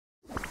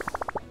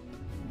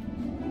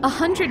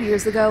100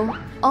 years ago,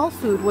 all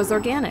food was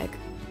organic.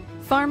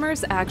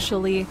 Farmers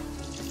actually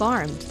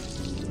farmed.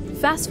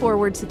 Fast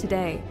forward to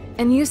today,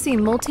 and you see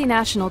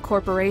multinational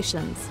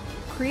corporations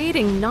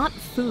creating not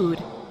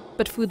food,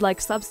 but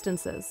food-like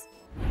substances,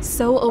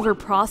 so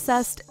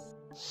overprocessed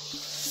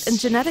and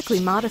genetically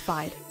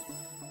modified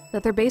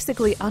that they're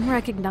basically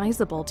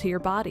unrecognizable to your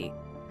body.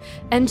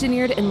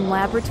 Engineered in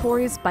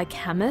laboratories by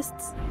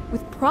chemists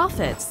with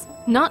profits,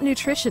 not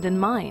nutrition in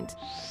mind.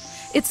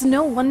 It's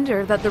no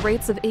wonder that the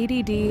rates of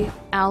ADD,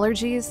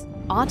 allergies,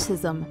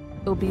 autism,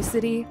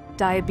 obesity,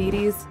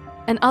 diabetes,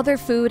 and other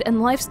food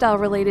and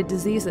lifestyle-related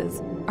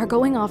diseases are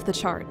going off the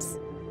charts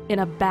in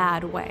a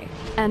bad way.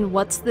 And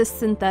what's this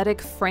synthetic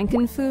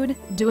frankenfood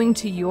doing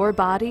to your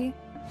body,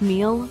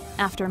 meal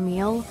after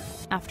meal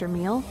after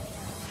meal?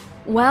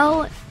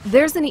 Well,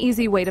 there's an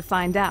easy way to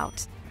find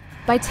out.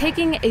 By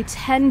taking a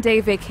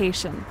 10-day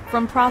vacation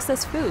from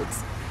processed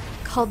foods,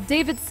 called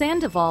David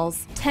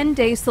Sandoval's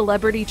 10-Day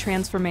Celebrity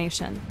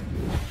Transformation.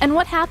 And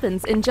what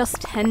happens in just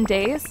 10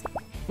 days?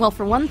 Well,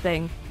 for one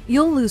thing,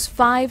 you'll lose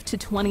 5 to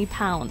 20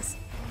 pounds.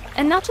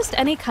 And not just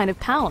any kind of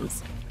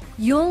pounds.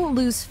 You'll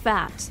lose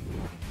fat.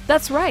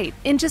 That's right,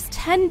 in just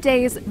 10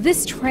 days,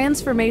 this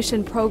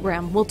transformation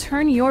program will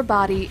turn your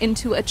body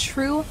into a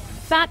true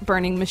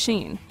fat-burning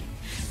machine.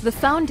 The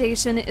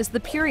foundation is the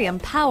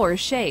Purium Power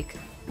Shake,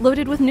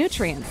 loaded with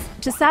nutrients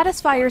to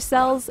satisfy your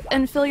cells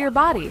and fill your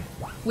body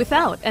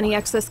without any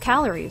excess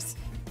calories.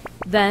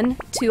 Then,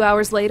 2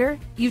 hours later,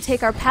 you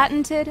take our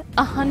patented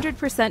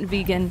 100%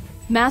 vegan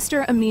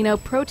Master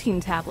Amino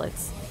Protein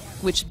tablets,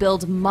 which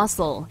build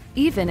muscle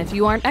even if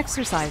you aren't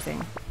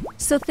exercising.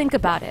 So think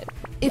about it.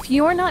 If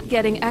you're not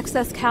getting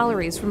excess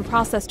calories from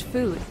processed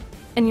food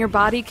and your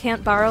body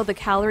can't borrow the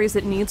calories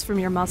it needs from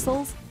your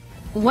muscles,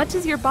 what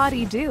does your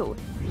body do?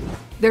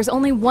 There's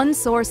only one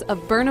source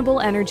of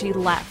burnable energy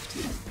left,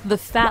 the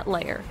fat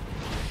layer.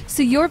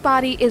 So your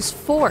body is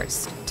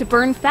forced to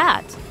burn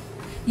fat.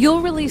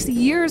 You'll release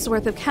years'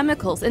 worth of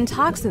chemicals and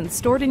toxins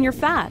stored in your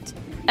fat.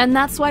 And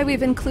that's why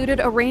we've included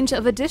a range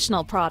of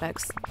additional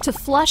products to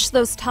flush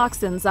those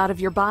toxins out of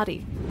your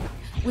body.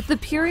 With the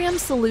Purium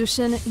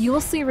solution,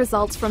 you'll see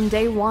results from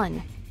day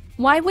one.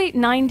 Why wait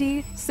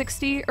 90,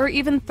 60, or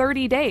even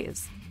 30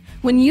 days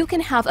when you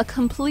can have a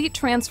complete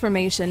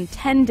transformation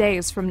 10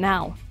 days from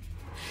now?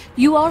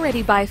 You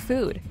already buy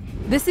food.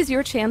 This is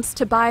your chance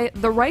to buy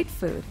the right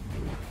food.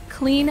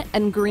 Clean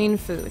and green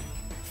food,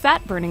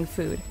 fat-burning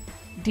food,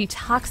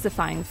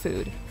 detoxifying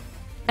food.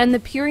 And the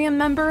Purium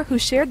member who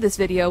shared this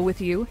video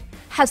with you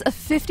has a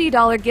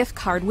 $50 gift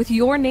card with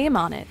your name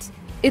on it.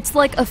 It's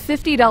like a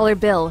 $50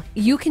 bill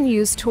you can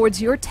use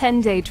towards your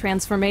 10-day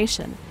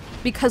transformation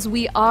because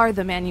we are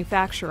the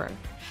manufacturer,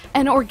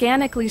 an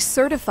organically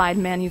certified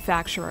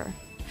manufacturer.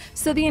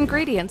 So the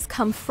ingredients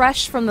come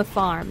fresh from the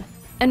farm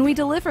and we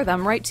deliver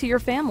them right to your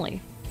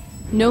family.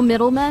 No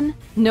middlemen,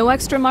 no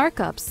extra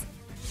markups.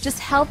 Just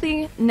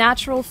healthy,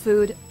 natural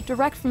food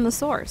direct from the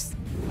source.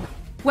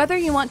 Whether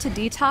you want to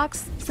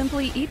detox,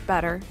 simply eat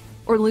better,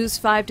 or lose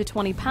 5 to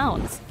 20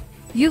 pounds,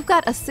 you've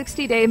got a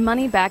 60-day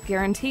money-back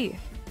guarantee.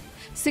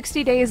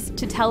 60 days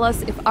to tell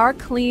us if our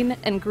clean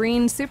and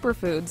green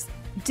superfoods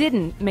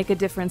didn't make a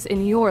difference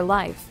in your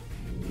life.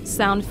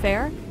 Sound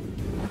fair?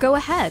 Go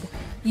ahead.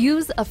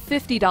 Use a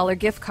 $50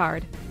 gift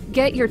card.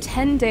 Get your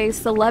 10-day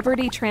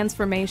celebrity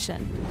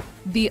transformation,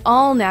 the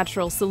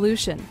all-natural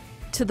solution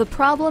to the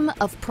problem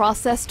of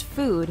processed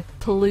food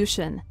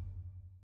pollution.